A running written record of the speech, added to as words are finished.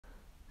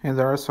Hey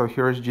there, so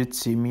here's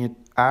Jitsi Meet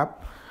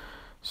app.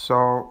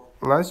 So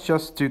let's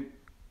just do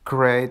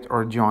create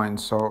or join.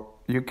 So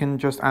you can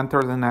just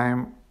enter the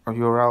name or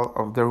URL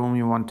of the room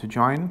you want to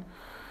join.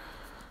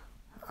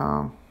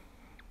 Um,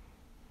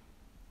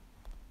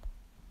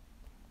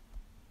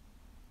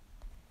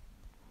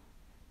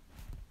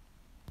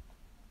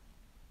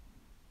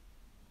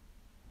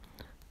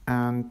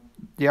 and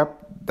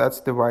yep, that's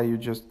the way you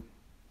just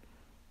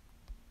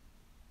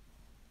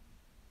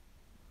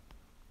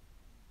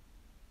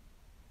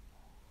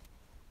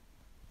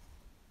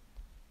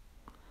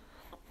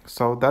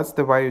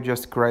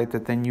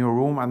created a new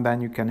room, and then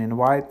you can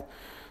invite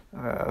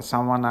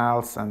someone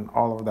else and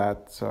all of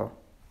that. So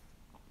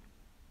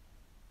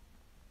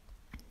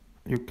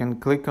you can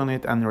click on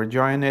it and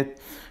rejoin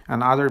it,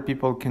 and other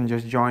people can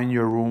just join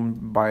your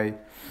room by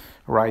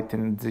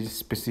writing this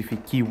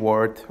specific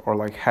keyword or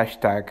like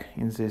hashtag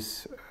in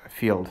this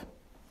field.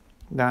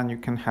 Then you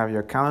can have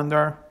your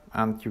calendar,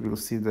 and you will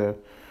see the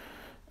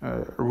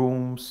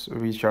rooms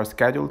which are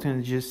scheduled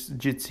in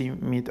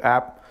Jitsi Meet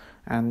app,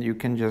 and you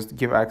can just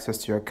give access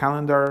to your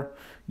calendar,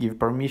 give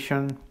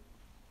permission,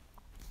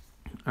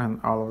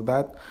 and all of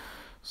that.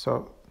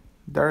 So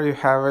there you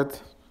have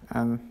it,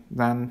 and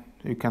then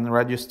you can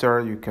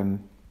register. You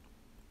can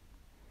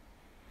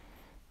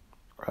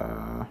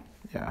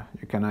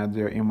you can add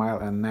your email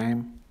and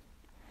name,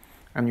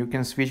 and you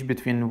can switch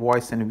between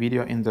voice and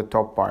video in the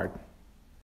top part.